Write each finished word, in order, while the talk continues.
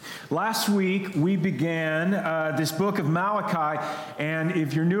Last week, we began this book of Malachi, and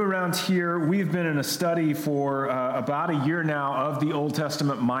if you're new around here, we've been in a study for about a year now of the Old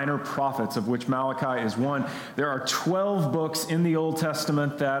Testament minor prophets, of which Malachi is one. There are 12 books in the Old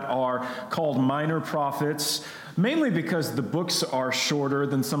Testament that are called minor prophets, mainly because the books are shorter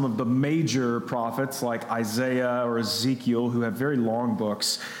than some of the major prophets like Isaiah or Ezekiel, who have very long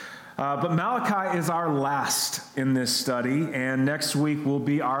books. But Malachi is our last in this study, and next week will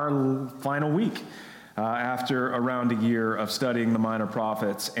be our final week after around a year of studying the minor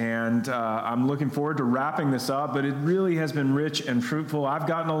prophets. And I'm looking forward to wrapping this up, but it really has been rich and fruitful. I've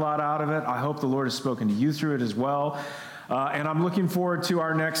gotten a lot out of it. I hope the Lord has spoken to you through it as well. And I'm looking forward to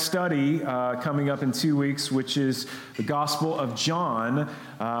our next study coming up in 2 weeks, which is the Gospel of John.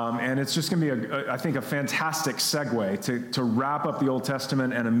 And it's just going to be, I think, a fantastic segue to wrap up the Old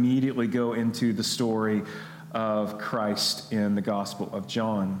Testament and immediately go into the story of Christ in the Gospel of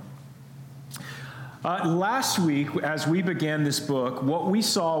John. Last week, as we began this book, what we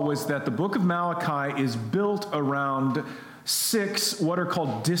saw was that the book of Malachi is built around six what are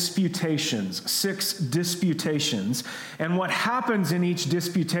called disputations, six disputations. And what happens in each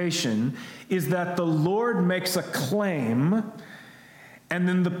disputation is that the Lord makes a claim, and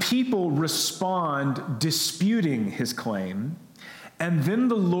then the people respond disputing his claim. And then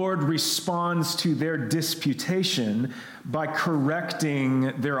the Lord responds to their disputation by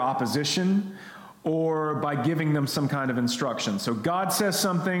correcting their opposition or by giving them some kind of instruction. So God says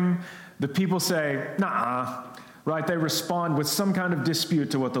something, the people say, nah. Right? They respond with some kind of dispute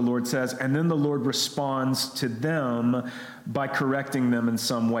to what the Lord says, and then the Lord responds to them by correcting them in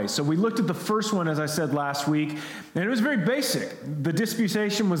some way. So we looked at the first one, as I said last week, and it was very basic. The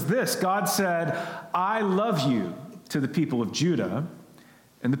disputation was this. God said, I love you, to the people of Judah.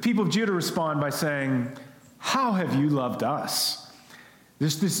 And the people of Judah respond by saying, how have you loved us?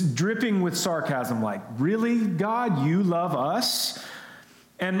 There's this dripping with sarcasm, like, really, God, you love us?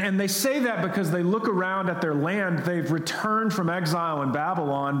 And they say that because they look around at their land. They've returned from exile in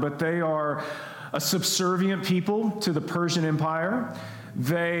Babylon, but they are a subservient people to the Persian Empire.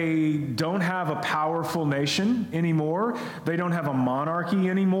 They don't have a powerful nation anymore. They don't have a monarchy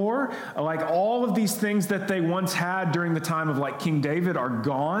anymore. Like, all of these things that they once had during the time of like King David are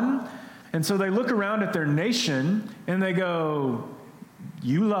gone. And so they look around at their nation and they go,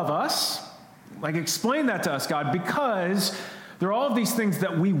 you love us? Like, explain that to us, God, because there are all of these things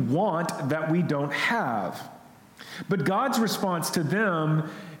that we want that we don't have. But God's response to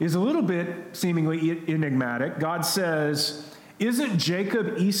them is a little bit seemingly enigmatic. God says, isn't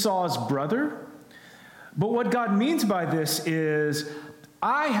Jacob Esau's brother? But what God means by this is,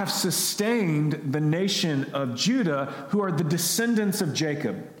 I have sustained the nation of Judah, who are the descendants of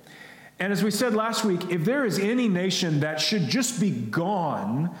Jacob. And as we said last week, if there is any nation that should just be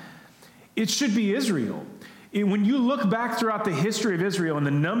gone, it should be Israel. When you look back throughout the history of Israel and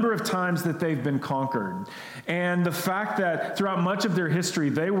the number of times that they've been conquered, and the fact that throughout much of their history,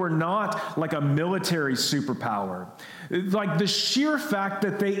 they were not like a military superpower, like the sheer fact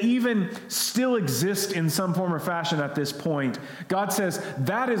that they even still exist in some form or fashion at this point, God says,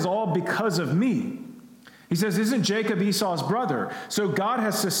 that is all because of me. He says, isn't Jacob Esau's brother? So God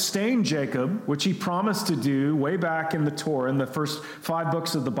has sustained Jacob, which he promised to do way back in the Torah, in the first 5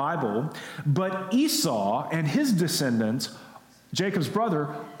 books of the Bible. But Esau and his descendants, Jacob's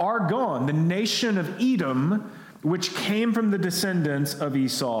brother, are gone. The nation of Edom, which came from the descendants of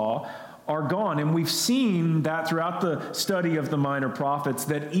Esau, are gone. And we've seen that throughout the study of the minor prophets,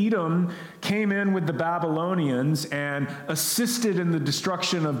 that Edom came in with the Babylonians and assisted in the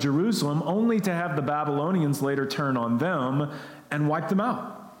destruction of Jerusalem, only to have the Babylonians later turn on them and wipe them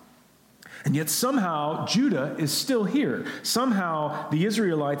out. And yet somehow Judah is still here. Somehow the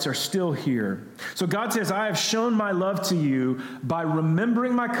Israelites are still here. So God says, I have shown my love to you by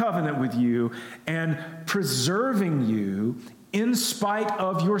remembering my covenant with you and preserving you in spite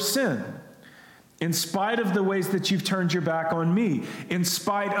of your sin, in spite of the ways that you've turned your back on me, in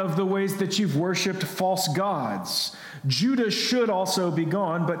spite of the ways that you've worshiped false gods. Judah should also be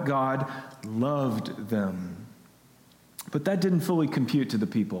gone, but God loved them. But that didn't fully compute to the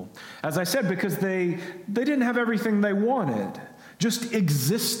people. As I said, because they didn't have everything they wanted. Just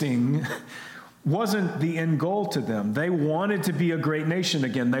existing wasn't the end goal to them. They wanted to be a great nation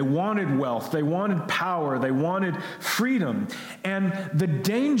again. They wanted wealth. They wanted power. They wanted freedom. And the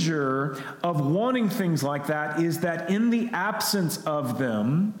danger of wanting things like that is that in the absence of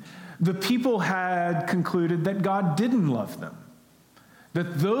them, the people had concluded that God didn't love them.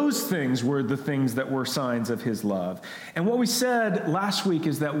 That those things were the things that were signs of his love. And what we said last week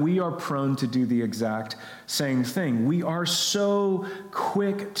is that we are prone to do the exact same thing. We are so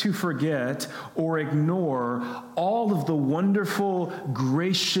quick to forget or ignore all of the wonderful,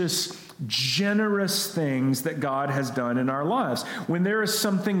 gracious, generous things that God has done in our lives. When there is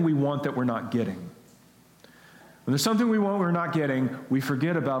something we want that we're not getting. When there's something we want we're not getting, we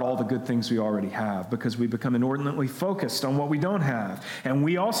forget about all the good things we already have because we become inordinately focused on what we don't have. And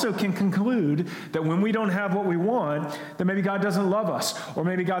we also can conclude that when we don't have what we want, that maybe God doesn't love us, or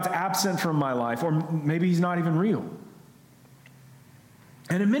maybe God's absent from my life, or maybe he's not even real.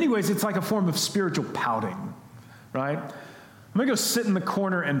 And in many ways, it's like a form of spiritual pouting, right? I'm going to go sit in the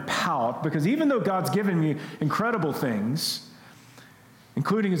corner and pout because even though God's given me incredible things,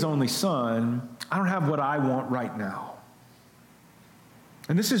 including his only son, I don't have what I want right now.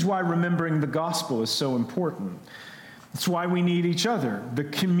 And this is why remembering the gospel is so important. It's why we need each other, the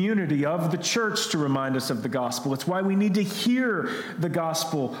community of the church, to remind us of the gospel. It's why we need to hear the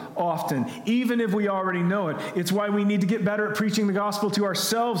gospel often, even if we already know it. It's why we need to get better at preaching the gospel to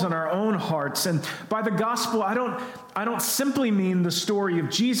ourselves and our own hearts. And by the gospel, I don't simply mean the story of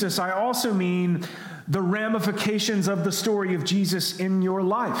Jesus. I also mean the ramifications of the story of Jesus in your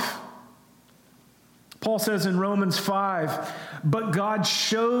life. Paul says in Romans 5, but God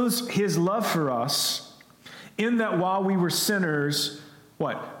shows his love for us in that while we were sinners,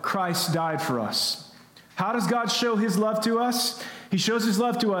 what? Christ died for us. How does God show his love to us? He shows his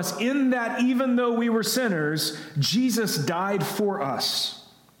love to us in that even though we were sinners, Jesus died for us.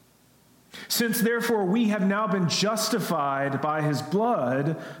 Since therefore we have now been justified by his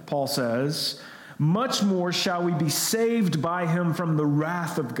blood, Paul says, much more shall we be saved by him from the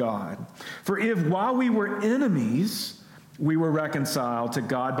wrath of God. For if while we were enemies, we were reconciled to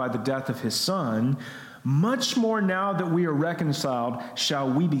God by the death of his son, much more now that we are reconciled,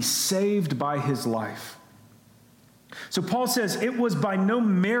 shall we be saved by his life. So Paul says it was by no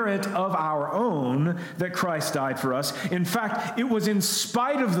merit of our own that Christ died for us. In fact, it was in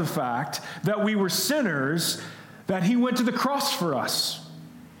spite of the fact that we were sinners that he went to the cross for us.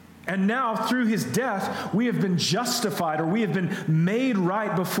 And now, through his death, we have been justified, or we have been made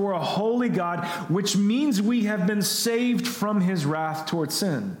right before a holy God, which means we have been saved from his wrath toward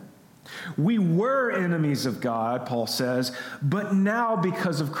sin. We were enemies of God, Paul says, but now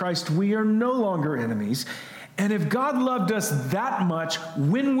because of Christ, we are no longer enemies. And if God loved us that much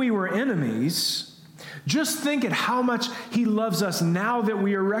when we were enemies, just think at how much he loves us now that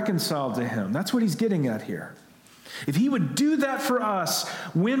we are reconciled to him. That's what he's getting at here. If he would do that for us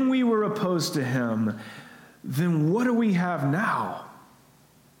when we were opposed to him, then what do we have now?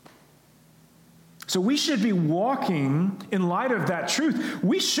 So we should be walking in light of that truth.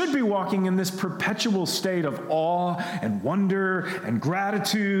 We should be walking in this perpetual state of awe and wonder and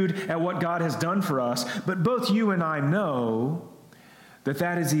gratitude at what God has done for us. But both you and I know that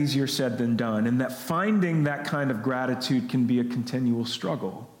that is easier said than done, and that finding that kind of gratitude can be a continual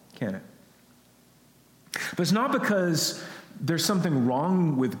struggle, can't it? But it's not because there's something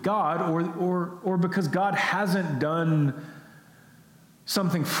wrong with God or because God hasn't done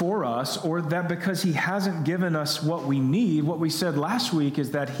something for us, or that because he hasn't given us what we need. What we said last week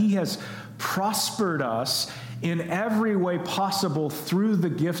is that he has prospered us in every way possible through the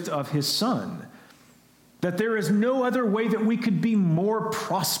gift of his son. That there is no other way that we could be more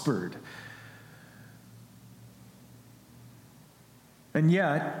prospered. And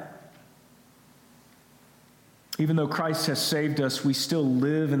yet, even though Christ has saved us, we still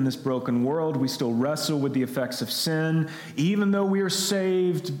live in this broken world. We still wrestle with the effects of sin, even though we are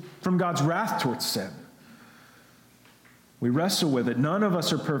saved from God's wrath towards sin. We wrestle with it. None of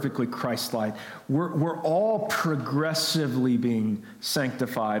us are perfectly Christ-like. We're all progressively being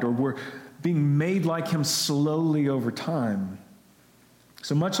sanctified, or we're being made like him slowly over time.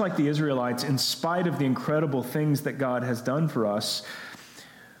 So much like the Israelites, in spite of the incredible things that God has done for us,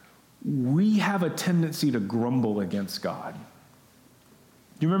 we have a tendency to grumble against God.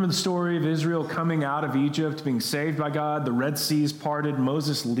 You remember the story of Israel coming out of Egypt, being saved by God? The Red Sea is parted.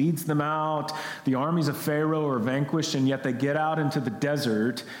 Moses leads them out. The armies of Pharaoh are vanquished, and yet they get out into the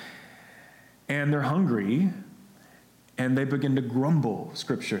desert, and they're hungry, and they begin to grumble,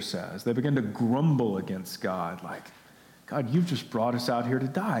 Scripture says. They begin to grumble against God, like, God, you've just brought us out here to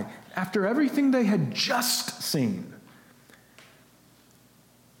die. After everything they had just seen.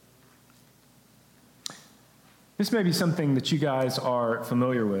 This may be something that you guys are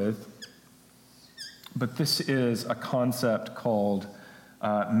familiar with, but this is a concept called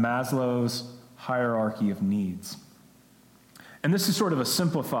Maslow's hierarchy of needs. And this is sort of a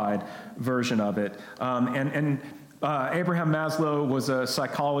simplified version of it. And Abraham Maslow was a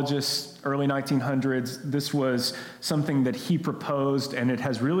psychologist, early 1900s. This was something that he proposed, and it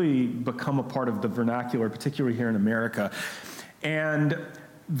has really become a part of the vernacular, particularly here in America. And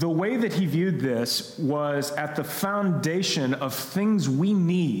the way that he viewed this was at the foundation of things we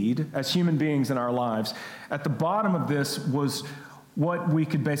need as human beings in our lives. At the bottom of this was what we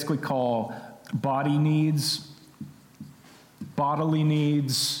could basically call body needs, bodily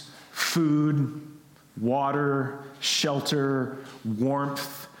needs, food, water, shelter,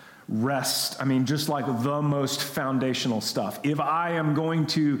 warmth, rest. I mean, just like the most foundational stuff. If I am going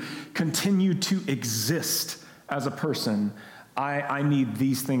to continue to exist as a person, I need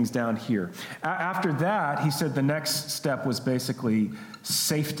these things down here. After that, he said the next step was basically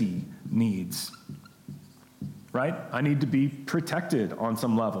safety needs. Right? I need to be protected on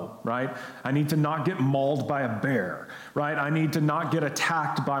some level, right? I need to not get mauled by a bear, right? I need to not get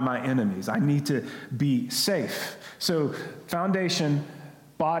attacked by my enemies. I need to be safe. So foundation,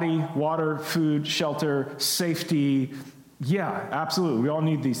 body, water, food, shelter, safety. Yeah, absolutely. We all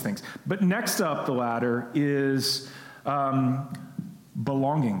need these things. But next up the ladder is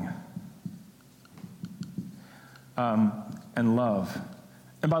belonging and love.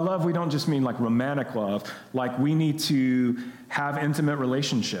 And by love, we don't just mean like romantic love, like we need to have intimate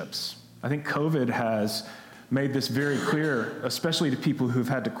relationships. I think COVID has made this very clear, especially to people who've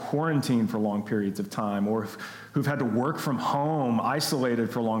had to quarantine for long periods of time or who've had to work from home, isolated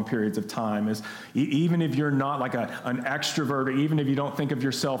for long periods of time, is even if you're not like an extrovert, or even if you don't think of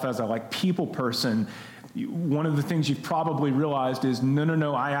yourself as a like people person, one of the things you've probably realized is,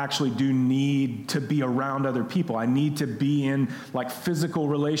 no, I actually do need to be around other people. I need to be in like physical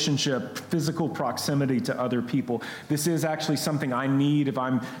relationship, physical proximity to other people. This is actually something I need if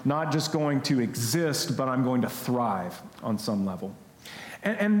I'm not just going to exist, but I'm going to thrive on some level.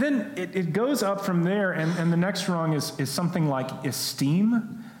 And then it goes up from there, and the next rung is something like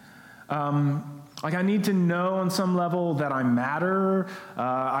esteem. Like I need to know on some level that I matter.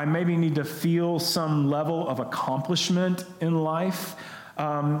 I maybe need to feel some level of accomplishment in life.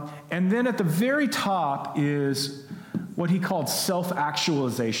 And then at the very top is what he called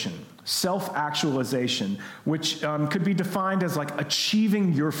self-actualization. Self-actualization, which could be defined as like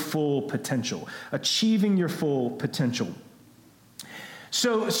achieving your full potential. Achieving your full potential.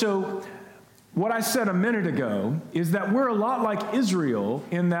 So what I said a minute ago is that we're a lot like Israel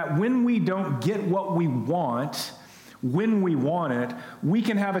in that when we don't get what we want, when we want it, we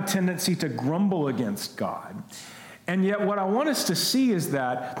can have a tendency to grumble against God. And yet what I want us to see is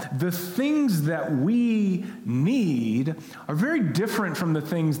that the things that we need are very different from the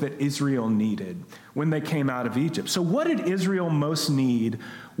things that Israel needed when they came out of Egypt. So what did Israel most need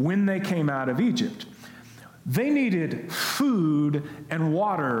when they came out of Egypt? They needed food and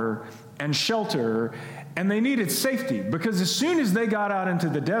water and shelter, and they needed safety, because as soon as they got out into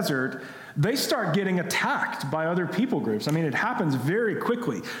the desert, they start getting attacked by other people groups. I mean, it happens very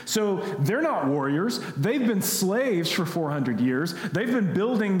quickly. So they're not warriors. They've been slaves for 400 years. They've been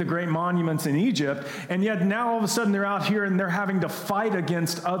building the great monuments in Egypt, and yet now all of a sudden they're out here and they're having to fight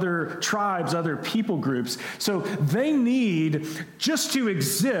against other tribes, other people groups. So they need, just to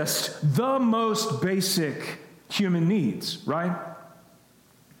exist, the most basic human needs, right?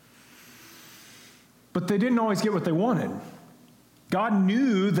 But they didn't always get what they wanted. God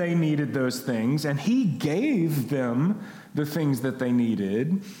knew they needed those things, and he gave them the things that they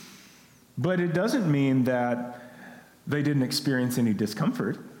needed, but it doesn't mean that they didn't experience any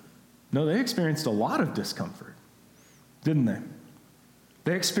discomfort. No, they experienced a lot of discomfort, didn't they?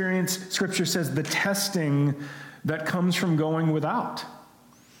 They experienced, Scripture says, the testing that comes from going without.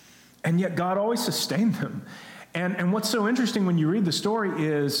 And yet God always sustained them. And what's so interesting when you read the story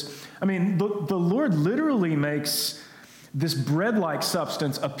is, I mean, the Lord literally makes this bread-like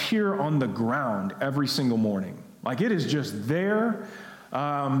substance appear on the ground every single morning. Like it is just there.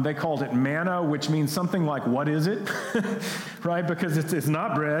 They called it manna, which means something like, what is it? Right? Because it's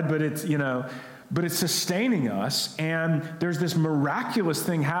not bread, but it's, but it's sustaining us. And there's this miraculous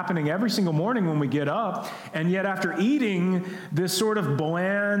thing happening every single morning when we get up. And yet after eating this sort of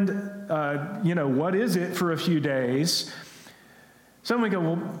bland, what is it for a few days, suddenly we go,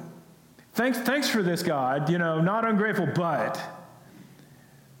 well, thanks for this, God, not ungrateful, but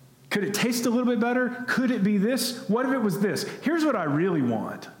could it taste a little bit better? Could it be this? What if it was this? Here's what I really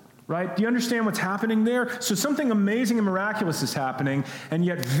want. Right? Do you understand what's happening there? So something amazing and miraculous is happening, and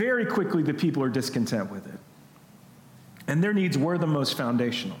yet very quickly the people are discontent with it. And their needs were the most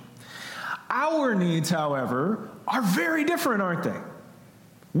foundational. Our needs, however, are very different, aren't they?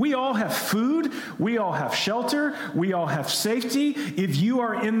 We all have food. We all have shelter. We all have safety. If you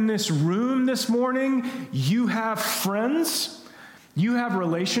are in this room this morning, you have friends. You have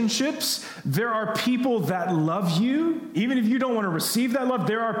relationships. There are people that love you. Even if you don't want to receive that love,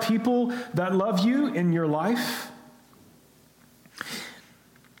 there are people that love you in your life.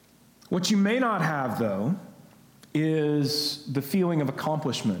 What you may not have, though, is the feeling of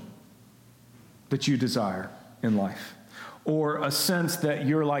accomplishment that you desire in life, or a sense that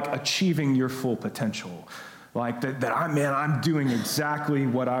you're like achieving your full potential, like that I'm doing exactly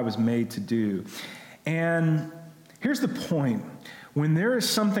what I was made to do. And here's the point. When there is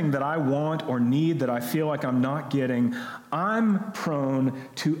something that I want or need that I feel like I'm not getting, I'm prone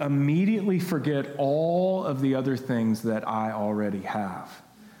to immediately forget all of the other things that I already have.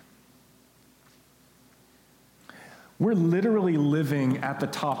 We're literally living at the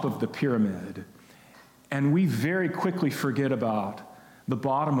top of the pyramid, and we very quickly forget about the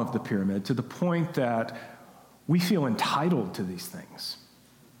bottom of the pyramid to the point that we feel entitled to these things.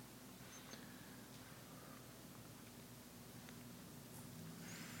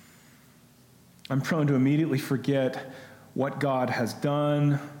 I'm prone to immediately forget what God has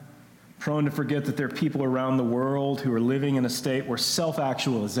done, prone to forget that there are people around the world who are living in a state where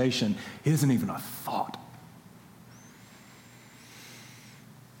self-actualization isn't even a thought.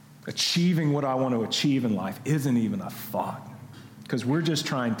 Achieving what I want to achieve in life isn't even a thought, because we're just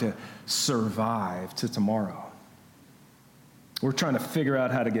trying to survive to tomorrow. We're trying to figure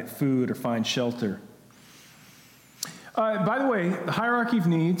out how to get food or find shelter. By the way, the hierarchy of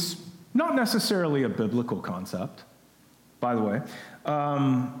needs, not necessarily a biblical concept, by the way.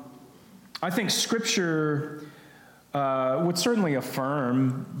 I think Scripture would certainly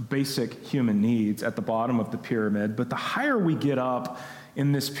affirm basic human needs at the bottom of the pyramid, but the higher we get up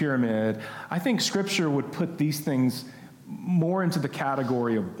in this pyramid, I think Scripture would put these things more into the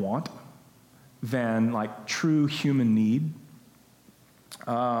category of want than like true human need.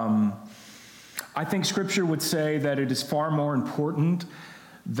 I think Scripture would say that it is far more important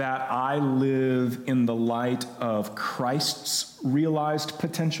that I live in the light of Christ's realized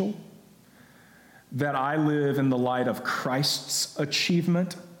potential, that I live in the light of Christ's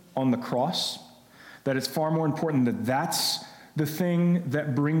achievement on the cross, that it's far more important that that's the thing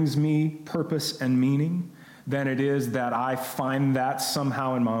that brings me purpose and meaning than it is that I find that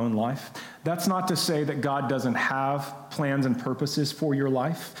somehow in my own life. That's not to say that God doesn't have plans and purposes for your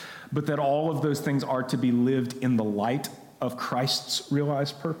life, but that all of those things are to be lived in the light of Christ's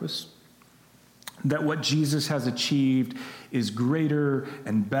realized purpose. That what Jesus has achieved is greater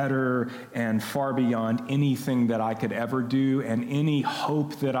and better and far beyond anything that I could ever do, and any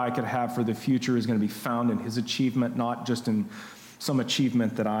hope that I could have for the future is going to be found in his achievement, not just in some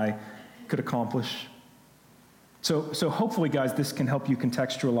achievement that I could accomplish. So hopefully, guys, this can help you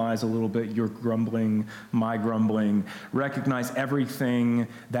contextualize a little bit your grumbling, my grumbling, recognize everything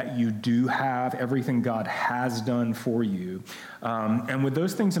that you do have, everything God has done for you. And with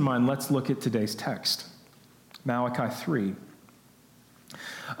those things in mind, let's look at today's text, Malachi 3.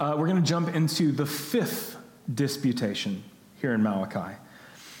 We're going to jump into the fifth disputation here in Malachi.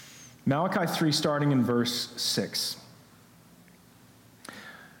 Malachi 3, starting in verse 6.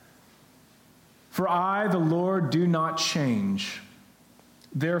 For I, the Lord, do not change.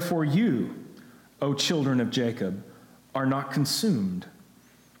 Therefore you, O children of Jacob, are not consumed.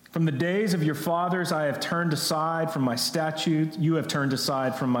 From the days of your fathers I have turned aside from my statutes. You have turned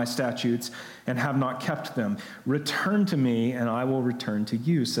aside from my statutes and have not kept them. Return to me, and I will return to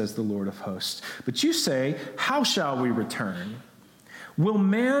you, says the Lord of hosts. But you say, how shall we return? Will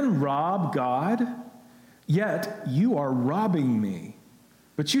man rob God? Yet you are robbing me.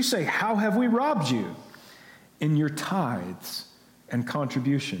 But you say, how have we robbed you? In your tithes and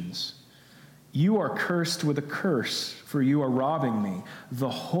contributions. You are cursed with a curse, for you are robbing me, the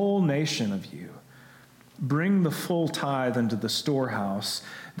whole nation of you. Bring the full tithe into the storehouse,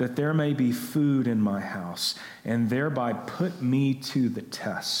 that there may be food in my house, and thereby put me to the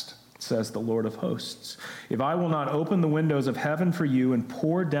test, says the Lord of hosts. If I will not open the windows of heaven for you and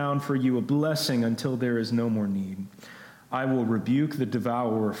pour down for you a blessing until there is no more need, I will rebuke the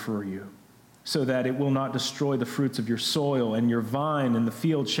devourer for you, so that it will not destroy the fruits of your soil, and your vine in the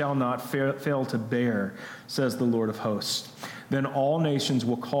field shall not fail to bear, says the Lord of hosts. Then all nations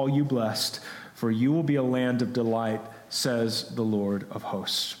will call you blessed, for you will be a land of delight, says the Lord of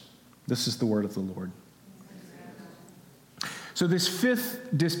hosts. This is the word of the Lord. So this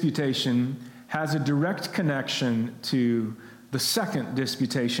fifth disputation has a direct connection to the second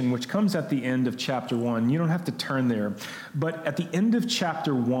disputation, which comes at the end of chapter 1. You don't have to turn there. But at the end of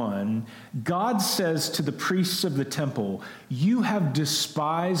chapter 1, God says to the priests of the temple, "You have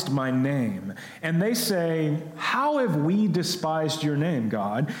despised my name." And they say, "How have we despised your name,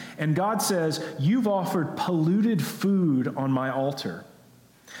 God?" And God says, "You've offered polluted food on my altar."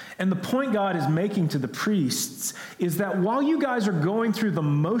 And the point God is making to the priests is that while you guys are going through the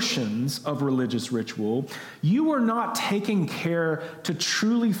motions of religious ritual, you are not taking care to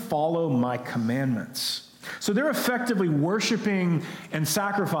truly follow my commandments. So they're effectively worshiping and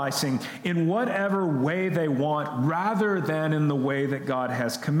sacrificing in whatever way they want rather than in the way that God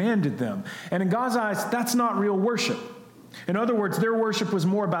has commanded them. And in God's eyes, that's not real worship. In other words, their worship was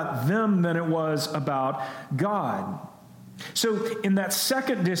more about them than it was about God. So in that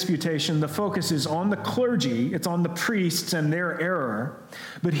second disputation, the focus is on the clergy, it's on the priests and their error.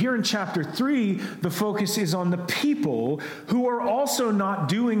 But here in chapter 3, the focus is on the people who are also not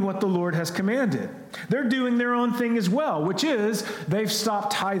doing what the Lord has commanded. They're doing their own thing as well, which is they've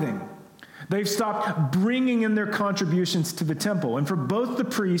stopped tithing. They've stopped bringing in their contributions to the temple. And for both the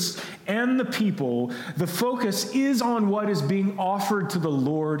priests and the people, the focus is on what is being offered to the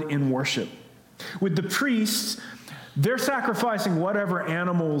Lord in worship. With the priests, they're sacrificing whatever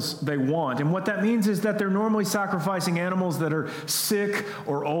animals they want. And what that means is that they're normally sacrificing animals that are sick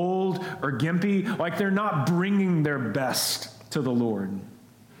or old or gimpy, like they're not bringing their best to the Lord.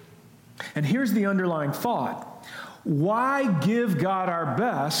 And here's the underlying thought. Why give God our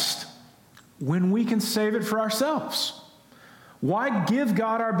best when we can save it for ourselves? Why give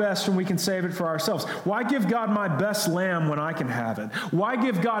God our best when we can save it for ourselves? Why give God my best lamb when I can have it? Why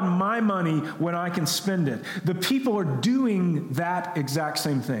give God my money when I can spend it? The people are doing that exact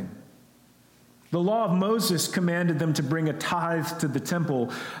same thing. The law of Moses commanded them to bring a tithe to the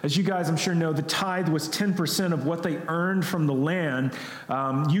temple. As you guys, I'm sure, know, the tithe was 10% of what they earned from the land.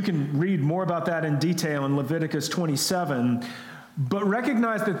 You can read more about that in detail in Leviticus 27. But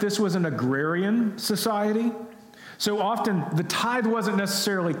recognize that this was an agrarian society. So often, the tithe wasn't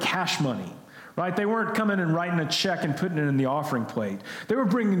necessarily cash money, right? They weren't coming and writing a check and putting it in the offering plate. They were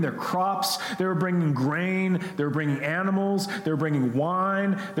bringing their crops, they were bringing grain, they were bringing animals, they were bringing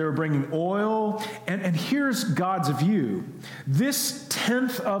wine, they were bringing oil. And here's God's view. This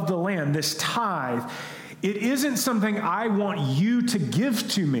tenth of the land, this tithe, it isn't something I want you to give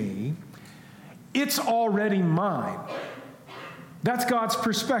to me. It's already mine. That's God's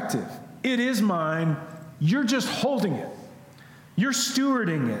perspective. It is mine. You're just holding it. You're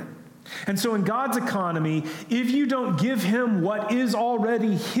stewarding it. And so in God's economy, if you don't give him what is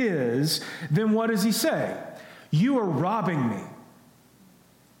already his, then what does he say? You are robbing me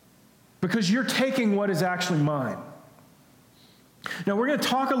because you're taking what is actually mine. Now, we're going to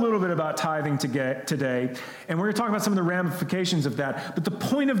talk a little bit about tithing today, and we're going to talk about some of the ramifications of that. But the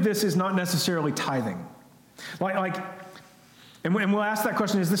point of this is not necessarily tithing. And we'll ask that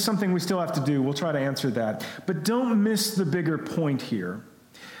question, is this something we still have to do? We'll try to answer that. But don't miss the bigger point here.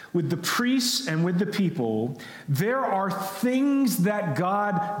 With the priests and with the people, there are things that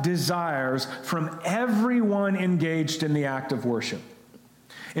God desires from everyone engaged in the act of worship.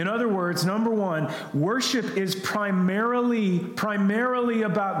 In other words, number one, worship is primarily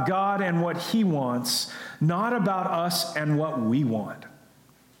about God and what he wants, not about us and what we want.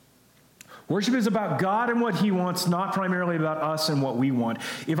 Worship is about God and what he wants, not primarily about us and what we want.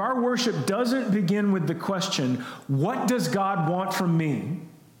 If our worship doesn't begin with the question, what does God want from me?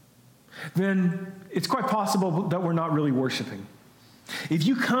 Then it's quite possible that we're not really worshiping. If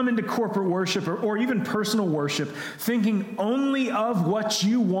you come into corporate worship or even personal worship thinking only of what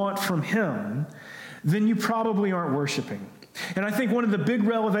you want from him, then you probably aren't worshiping. And I think one of the big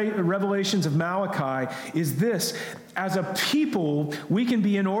revelations of Malachi is this. As a people, we can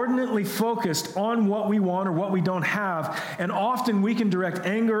be inordinately focused on what we want or what we don't have, and often we can direct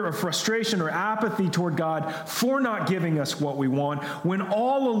anger or frustration or apathy toward God for not giving us what we want, when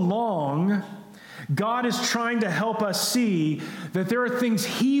all along, God is trying to help us see that there are things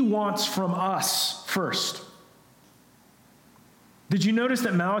he wants from us first. Did you notice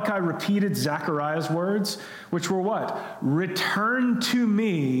that Malachi repeated Zechariah's words, which were what? Return to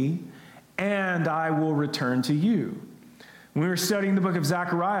me, and I will return to you. When we were studying the book of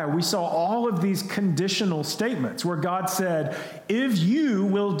Zechariah, we saw all of these conditional statements where God said, if you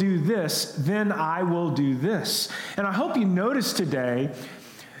will do this, then I will do this. And I hope you notice today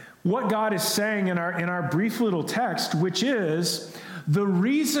what God is saying in our brief little text, which is, the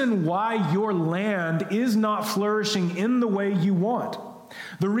reason why your land is not flourishing in the way you want,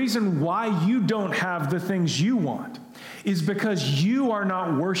 the reason why you don't have the things you want, is because you are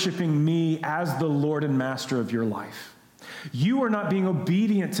not worshiping me as the Lord and Master of your life. You are not being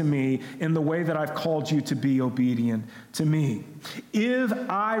obedient to me in the way that I've called you to be obedient to me. If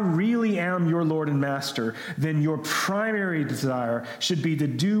I really am your Lord and Master, then your primary desire should be to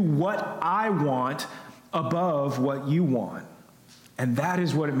do what I want above what you want. And that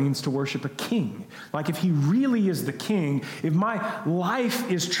is what it means to worship a king. Like if he really is the king, if my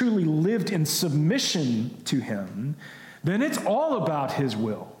life is truly lived in submission to him, then it's all about his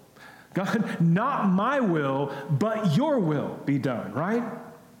will. God, not my will, but your will be done, right?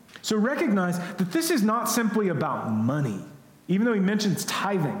 So recognize that this is not simply about money. Even though he mentions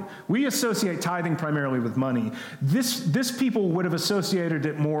tithing, we associate tithing primarily with money. This people would have associated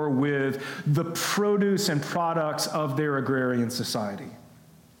it more with the produce and products of their agrarian society.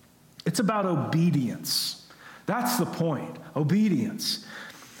 It's about obedience. That's the point, obedience.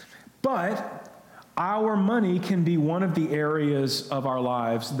 But our money can be one of the areas of our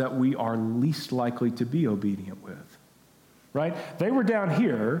lives that we are least likely to be obedient with, right? They were down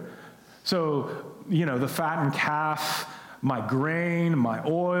here, so, the fattened calf, my grain, my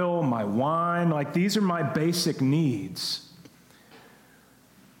oil, my wine, like these are my basic needs.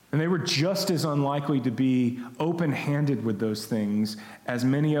 And they were just as unlikely to be open-handed with those things as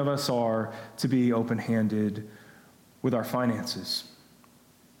many of us are to be open-handed with our finances.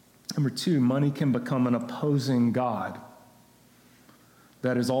 Number two, money can become an opposing God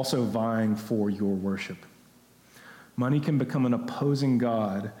that is also vying for your worship. Money can become an opposing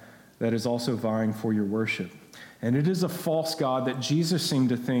God that is also vying for your worship. And it is a false god that Jesus seemed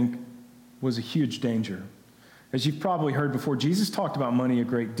to think was a huge danger. As you've probably heard before, Jesus talked about money a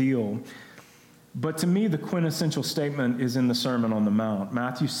great deal. But to me, the quintessential statement is in the Sermon on the Mount.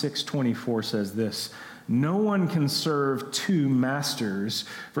 Matthew 6:24 says this, "No one can serve two masters,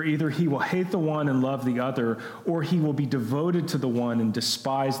 for either he will hate the one and love the other, or he will be devoted to the one and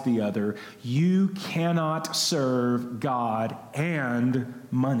despise the other. You cannot serve God and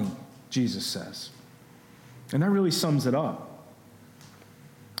money," Jesus says. And that really sums it up.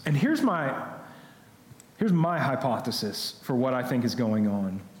 And here's my hypothesis for what I think is going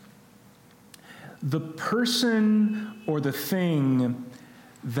on. The person or the thing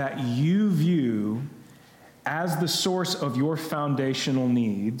that you view as the source of your foundational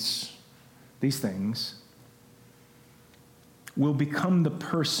needs, these things, will become the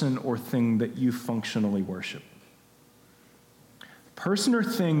person or thing that you functionally worship. Person or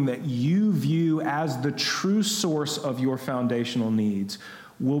thing that you view as the true source of your foundational needs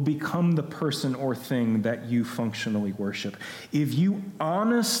will become the person or thing that you functionally worship. If you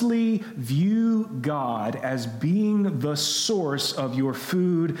honestly view God as being the source of your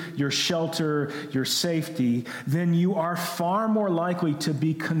food, your shelter, your safety, then you are far more likely to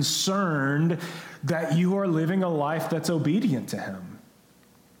be concerned that you are living a life that's obedient to him.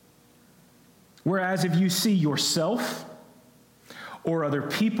 Whereas if you see yourself or other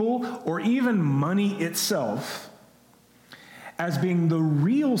people or even money itself as being the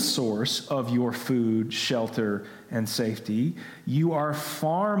real source of your food, shelter, and safety, you are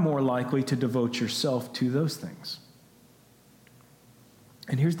far more likely to devote yourself to those things.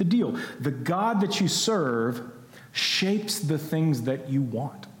 And here's the deal. The God that you serve shapes the things that you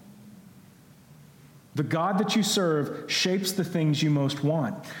want. The God that you serve shapes the things you most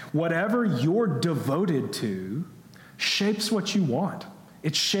want. Whatever you're devoted to shapes what you want.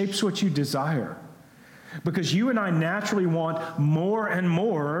 It shapes what you desire. Because you and I naturally want more and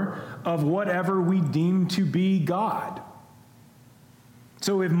more of whatever we deem to be God.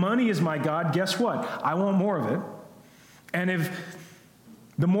 So if money is my God, guess what? I want more of it. And if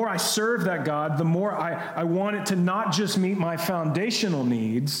the more I serve that God, the more I want it to not just meet my foundational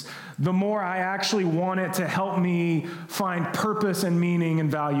needs, the more I actually want it to help me find purpose and meaning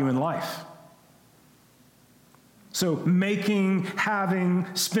and value in life. So making, having,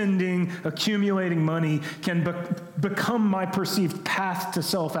 spending, accumulating money can become my perceived path to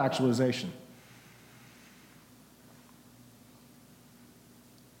self-actualization.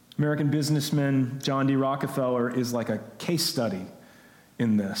 American businessman John D. Rockefeller is like a case study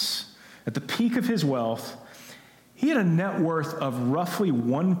in this. At the peak of his wealth, he had a net worth of roughly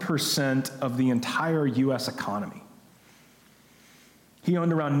 1% of the entire U.S. economy. He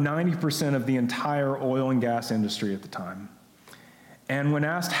owned around 90% of the entire oil and gas industry at the time. And when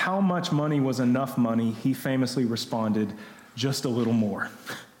asked how much money was enough money, he famously responded, "Just a little more."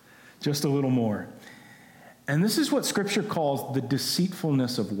 Just a little more. And this is what Scripture calls the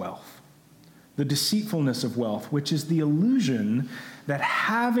deceitfulness of wealth. The deceitfulness of wealth, which is the illusion that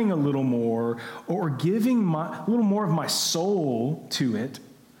having a little more or giving a little more of my soul to it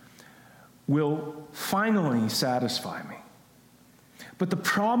will finally satisfy me. But the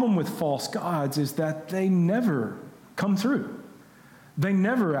problem with false gods is that they never come through. They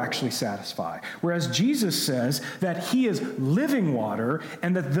never actually satisfy. Whereas Jesus says that he is living water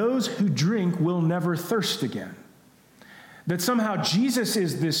and that those who drink will never thirst again. That somehow Jesus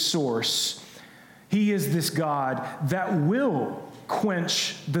is this source. He is this God that will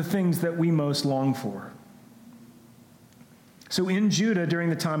quench the things that we most long for. So in Judah, during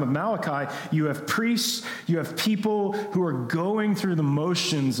the time of Malachi, you have priests, you have people who are going through the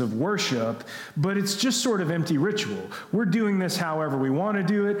motions of worship, but it's just sort of empty ritual. We're doing this however we want to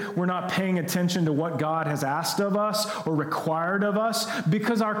do it. We're not paying attention to what God has asked of us or required of us,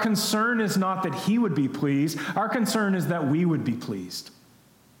 because our concern is not that he would be pleased. Our concern is that we would be pleased.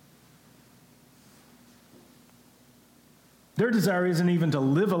 Their desire isn't even to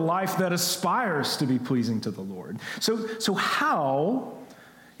live a life that aspires to be pleasing to the Lord. So how,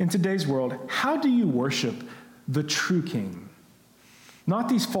 in today's world, how do you worship the true King? Not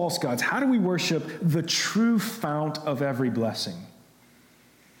these false gods. How do we worship the true fount of every blessing?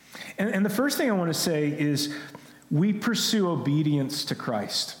 And the first thing I want to say is we pursue obedience to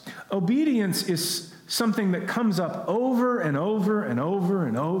Christ. Obedience is something that comes up over and over and over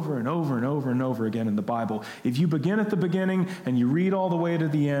and over and over and over and over again in the Bible. If you begin at the beginning and you read all the way to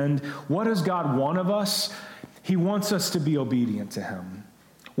the end, what does God want of us? He wants us to be obedient to him.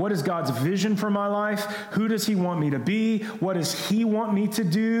 What is God's vision for my life? Who does he want me to be? What does he want me to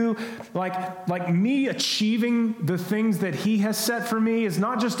do? Like me achieving the things that he has set for me is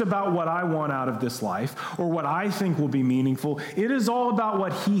not just about what I want out of this life or what I think will be meaningful. It is all about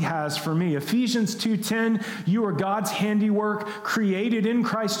what he has for me. Ephesians 2:10, you are God's handiwork, created in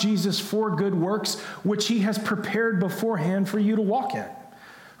Christ Jesus for good works, which he has prepared beforehand for you to walk in.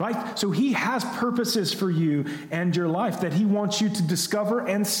 Right? So he has purposes for you and your life that he wants you to discover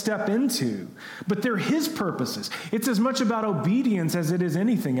and step into. But they're his purposes. It's as much about obedience as it is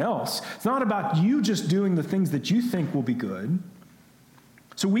anything else. It's not about you just doing the things that you think will be good.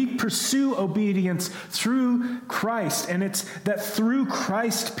 So we pursue obedience through Christ, and it's that through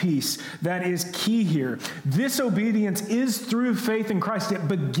Christ piece that is key here. This obedience is through faith in Christ. It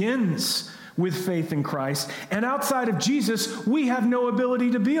begins with faith in Christ. And outside of Jesus, we have no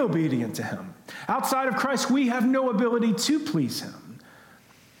ability to be obedient to him. Outside of Christ, we have no ability to please him.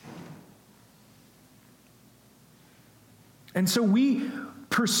 And so we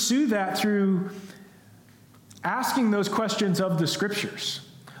pursue that through asking those questions of the scriptures.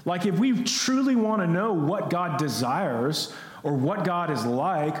 Like if we truly want to know what God desires or what God is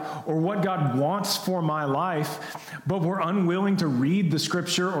like, or what God wants for my life, but we're unwilling to read the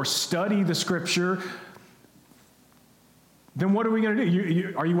scripture or study the scripture, then what are we going to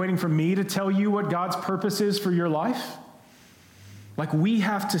do? Are you waiting for me to tell you what God's purpose is for your life? Like we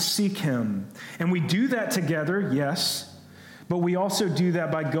have to seek him. And we do that together, yes, but we also do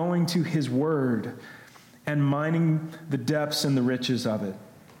that by going to his word and mining the depths and the riches of it.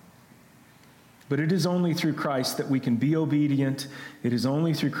 But it is only through Christ that we can be obedient. It is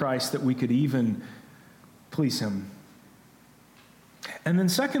only through Christ that we could even please him. And then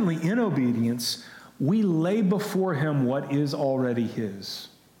secondly, in obedience, we lay before him what is already his.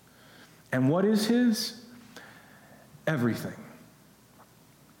 And what is his? Everything.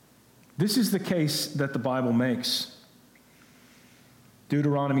 This is the case that the Bible makes.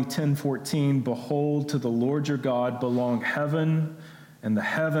 Deuteronomy 10:14, behold, to the Lord your God belong heaven and the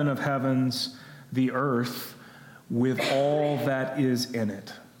heaven of heavens, the earth with all that is in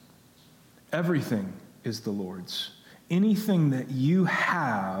it. Everything is the Lord's. Anything that you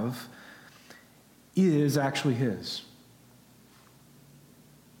have is actually his.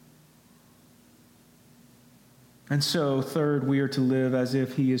 And so, third, we are to live as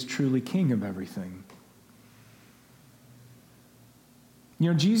if he is truly king of everything.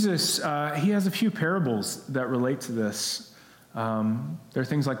 You know, Jesus, he has a few parables that relate to this. There are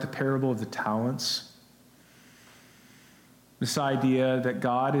things like the parable of the talents. This idea that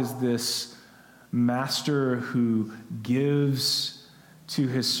God is this master who gives to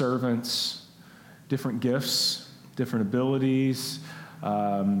his servants different gifts, different abilities,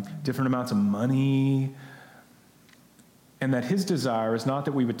 different amounts of money, and that his desire is not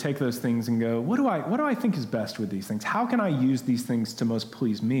that we would take those things and go, what do I think is best with these things? How can I use these things to most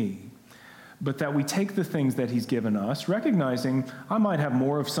please me? But that we take the things that he's given us, recognizing I might have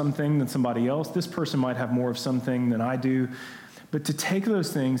more of something than somebody else. This person might have more of something than I do. But to take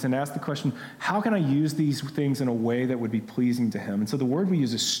those things and ask the question, how can I use these things in a way that would be pleasing to him? And so the word we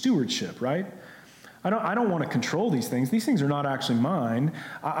use is stewardship, right? I don't want to control these things. These things are not actually mine.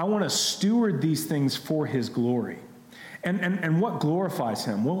 I want to steward these things for his glory. And what glorifies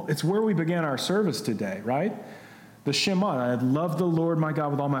him? Well, it's where we began our service today, right? The Shema, I love the Lord my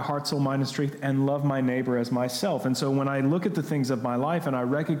God with all my heart, soul, mind, and strength, and love my neighbor as myself. And so when I look at the things of my life and I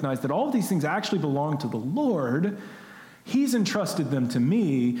recognize that all of these things actually belong to the Lord, He's entrusted them to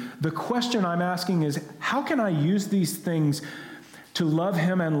me. The question I'm asking is, how can I use these things to love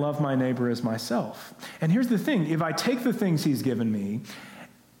Him and love my neighbor as myself? And here's the thing. If I take the things He's given me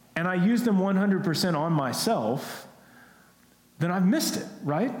and I use them 100% on myself, then I've missed it,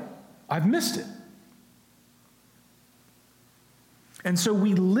 right? I've missed it. And so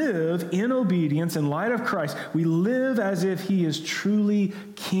we live in obedience in light of Christ. We live as if He is truly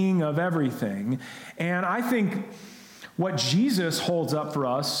King of everything. And I think what Jesus holds up for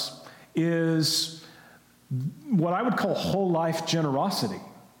us is what I would call whole life generosity.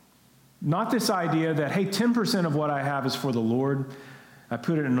 Not this idea that, hey, 10% of what I have is for the Lord. I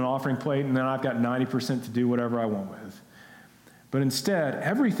put it in an offering plate, and then I've got 90% to do whatever I want with. But instead,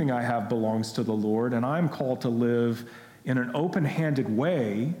 everything I have belongs to the Lord, and I'm called to live in an open-handed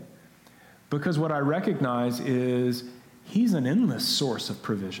way, because what I recognize is He's an endless source of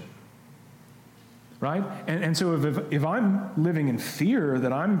provision, right? And so if I'm living in fear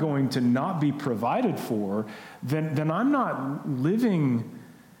that I'm going to not be provided for, then I'm not living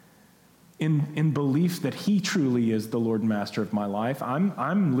in belief that He truly is the Lord and Master of my life.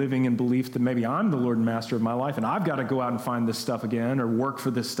 I'm living in belief that maybe I'm the Lord and Master of my life, and I've got to go out and find this stuff again or work for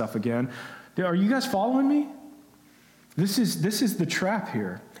this stuff again. Are you guys following me? This is the trap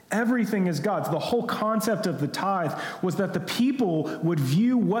here. Everything is God's. The whole concept of the tithe was that the people would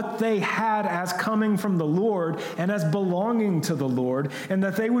view what they had as coming from the Lord and as belonging to the Lord, and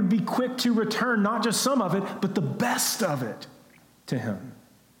that they would be quick to return not just some of it, but the best of it to Him,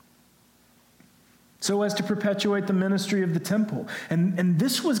 so as to perpetuate the ministry of the temple. And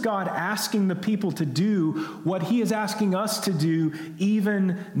this was God asking the people to do what He is asking us to do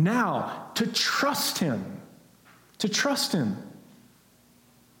even now, to trust Him. To trust Him.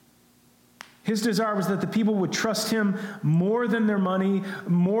 His desire was that the people would trust Him more than their money,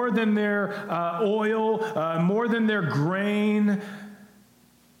 more than their oil, more than their grain,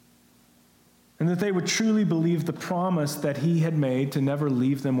 and that they would truly believe the promise that He had made to never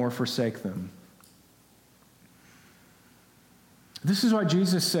leave them or forsake them. This is why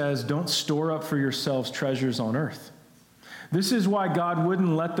Jesus says, don't store up for yourselves treasures on earth. This is why God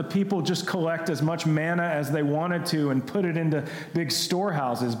wouldn't let the people just collect as much manna as they wanted to and put it into big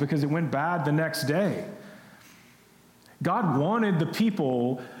storehouses because it went bad the next day. God wanted the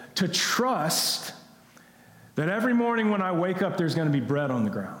people to trust that every morning when I wake up, there's going to be bread on the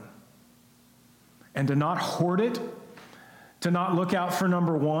ground. And to not hoard it, to not look out for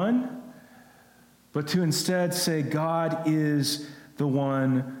number one, but to instead say, God is the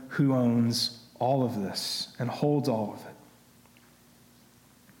one who owns all of this and holds all of it.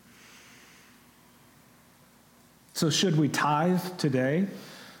 So should we tithe today?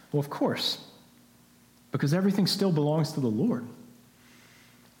 Well, of course, because everything still belongs to the Lord.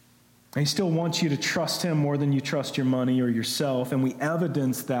 And He still wants you to trust Him more than you trust your money or yourself, and we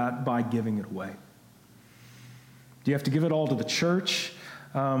evidence that by giving it away. Do you have to give it all to the church?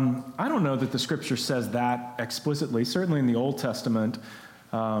 I don't know that the Scripture says that explicitly. Certainly in the Old Testament,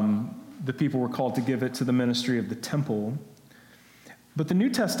 the people were called to give it to the ministry of the temple. But the New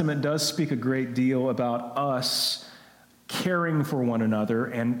Testament does speak a great deal about us caring for one another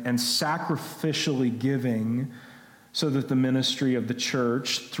and sacrificially giving so that the ministry of the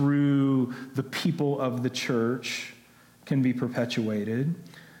church through the people of the church can be perpetuated.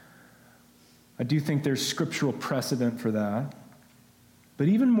 I do think there's scriptural precedent for that. But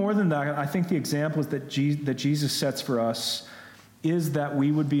even more than that, I think the examples that Jesus sets for us is that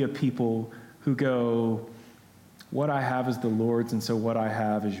we would be a people who go, what I have is the Lord's, and so what I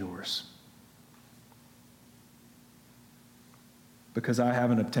have is yours. Because I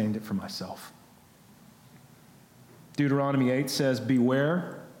haven't obtained it for myself. Deuteronomy 8 says,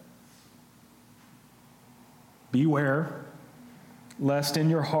 beware, lest in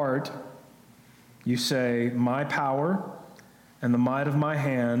your heart you say, my power and the might of my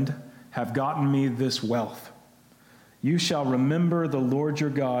hand have gotten me this wealth. You shall remember the Lord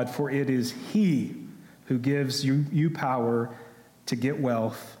your God, for it is He who gives you power to get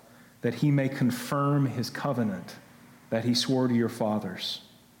wealth, that He may confirm His covenant that He swore to your fathers.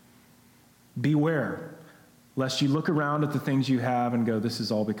 Beware, lest you look around at the things you have and go, this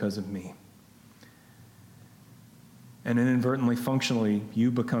is all because of me. And inadvertently, functionally,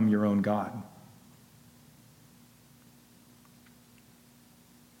 you become your own God.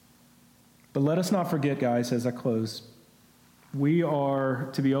 But let us not forget, guys, as I close, we are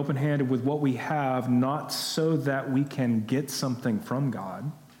to be open-handed with what we have, not so that we can get something from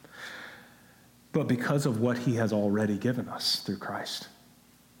God, but because of what he has already given us through Christ.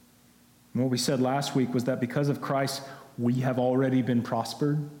 And what we said last week was that because of Christ, we have already been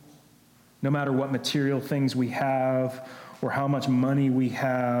prospered. No matter what material things we have, or how much money we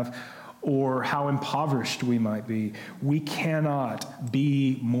have, or how impoverished we might be, we cannot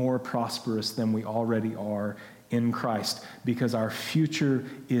be more prosperous than we already are in Christ, because our future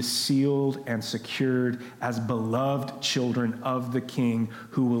is sealed and secured as beloved children of the King,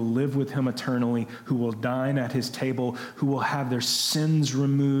 who will live with him eternally, who will dine at his table, who will have their sins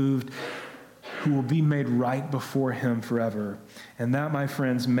removed, who will be made right before him forever. And that, my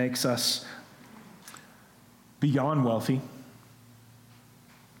friends, makes us beyond wealthy,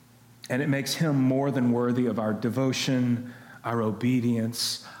 and it makes him more than worthy of our devotion, our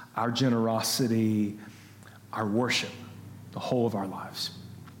obedience, our generosity, our worship, the whole of our lives.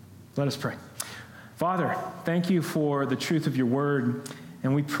 Let us pray. Father, thank you for the truth of your word.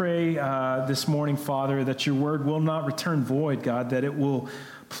 And we pray this morning, Father, that your word will not return void, God, that it will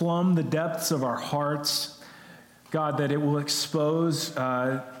plumb the depths of our hearts, God, that it will expose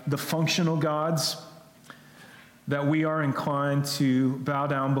the functional gods that we are inclined to bow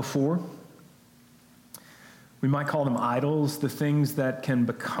down before. We might call them idols, the things that can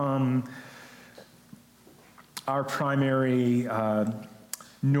become our primary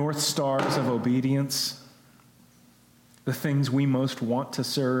north stars of obedience, the things we most want to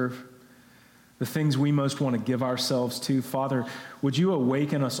serve, the things we most want to give ourselves to. Father, would you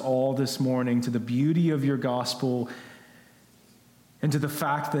awaken us all this morning to the beauty of your gospel and to the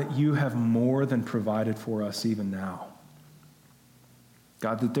fact that you have more than provided for us even now.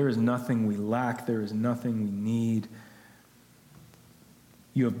 God, that there is nothing we lack, there is nothing we need.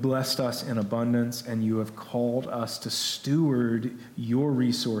 You have blessed us in abundance, and you have called us to steward your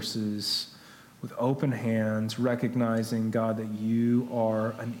resources with open hands, recognizing, God, that you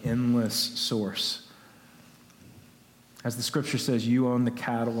are an endless source. As the scripture says, you own the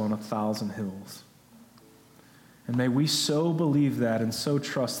cattle on 1,000 hills. And may we so believe that and so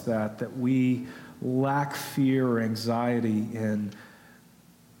trust that we lack fear or anxiety in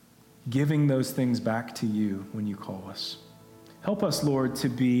giving those things back to you when you call us. Help us, Lord, to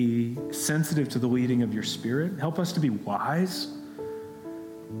be sensitive to the leading of your Spirit. Help us to be wise.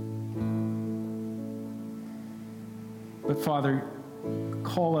 But Father,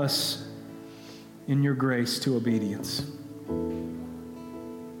 call us in your grace to obedience.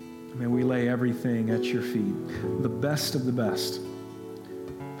 May we lay everything at your feet, the best of the best,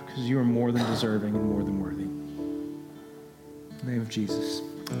 because you are more than deserving and more than worthy. In the name of Jesus,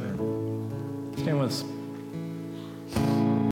 amen. Stand with us.